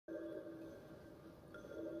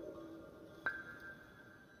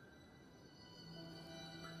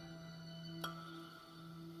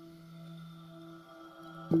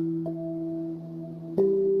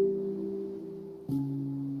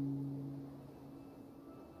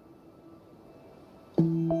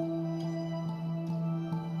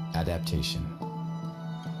Adaptation.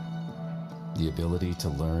 The ability to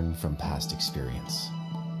learn from past experience.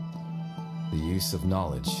 The use of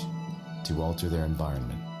knowledge to alter their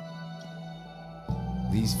environment.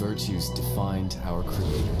 These virtues defined our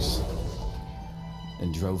creators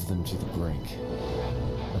and drove them to the brink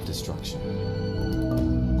of destruction.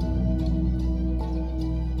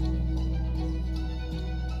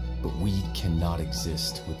 But we cannot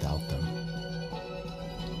exist without them.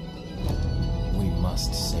 We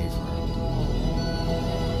must save her.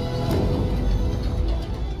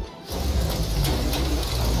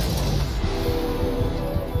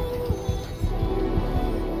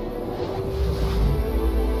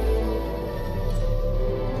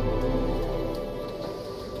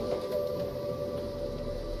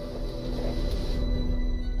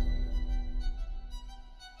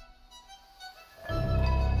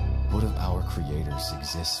 What of our creators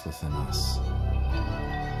exists within us?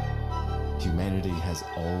 Humanity has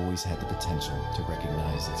always had the potential to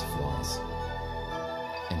recognize its flaws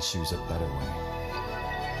and choose a better way.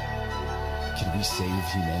 Can we save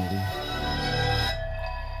humanity?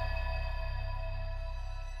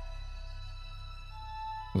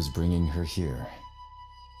 Was bringing her here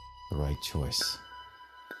the right choice?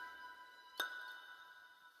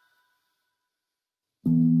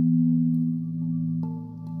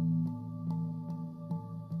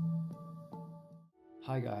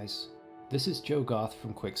 Hi guys, this is Joe Garth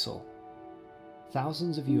from Quixel.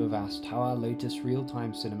 Thousands of you have asked how our latest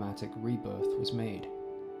real-time cinematic Rebirth was made,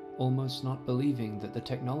 almost not believing that the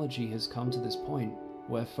technology has come to this point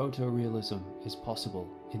where photorealism is possible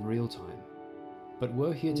in real time. But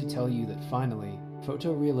we're here to tell you that finally,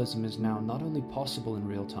 photorealism is now not only possible in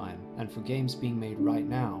real time and for games being made right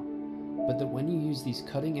now, but that when you use these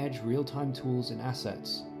cutting-edge real-time tools and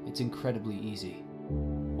assets, it's incredibly easy.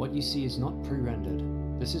 What you see is not pre-rendered.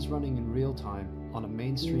 This is running in real time on a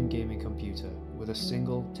mainstream gaming computer with a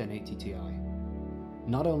single 1080 Ti.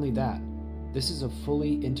 Not only that, this is a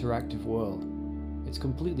fully interactive world. It's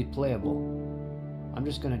completely playable. I'm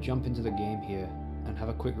just going to jump into the game here and have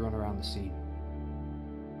a quick run around the scene.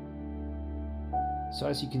 So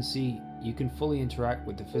as you can see, you can fully interact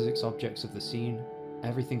with the physics objects of the scene.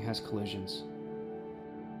 Everything has collisions.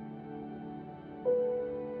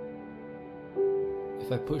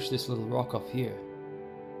 If I push this little rock off here,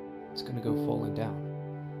 it's going to go falling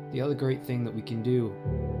down. The other great thing that we can do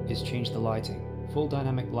is change the lighting. Full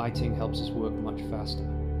dynamic lighting helps us work much faster.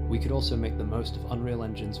 We could also make the most of Unreal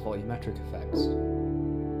Engine's volumetric effects.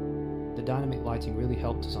 The dynamic lighting really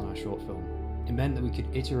helped us on our short film. It meant that we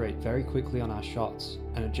could iterate very quickly on our shots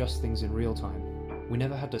and adjust things in real time. We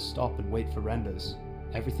never had to stop and wait for renders.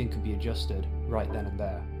 Everything could be adjusted right then and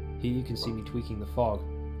there. Here you can see me tweaking the fog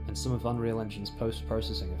and some of Unreal Engine's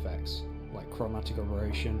post-processing effects, like chromatic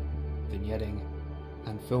aberration, vignetting,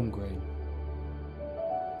 and film grain.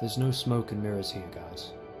 There's no smoke and mirrors here,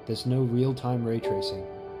 guys. There's no real-time ray tracing,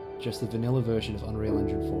 just the vanilla version of Unreal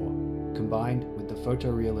Engine 4, combined with the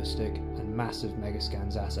photorealistic and massive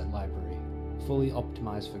Megascans asset library, fully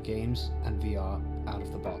optimized for games and VR out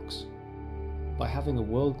of the box. By having a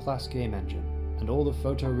world-class game engine and all the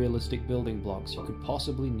photorealistic building blocks you could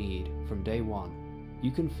possibly need from day one, you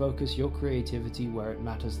can focus your creativity where it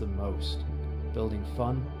matters the most, building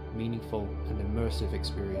fun, meaningful, and immersive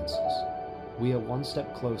experiences. We are one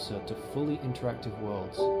step closer to fully interactive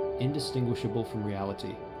worlds, indistinguishable from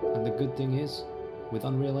reality. And the good thing is, with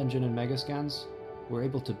Unreal Engine and Megascans, we're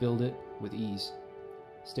able to build it with ease.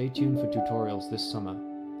 Stay tuned for tutorials this summer.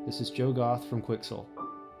 This is Joe Garth from Quixel,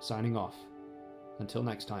 signing off. Until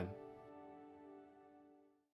next time.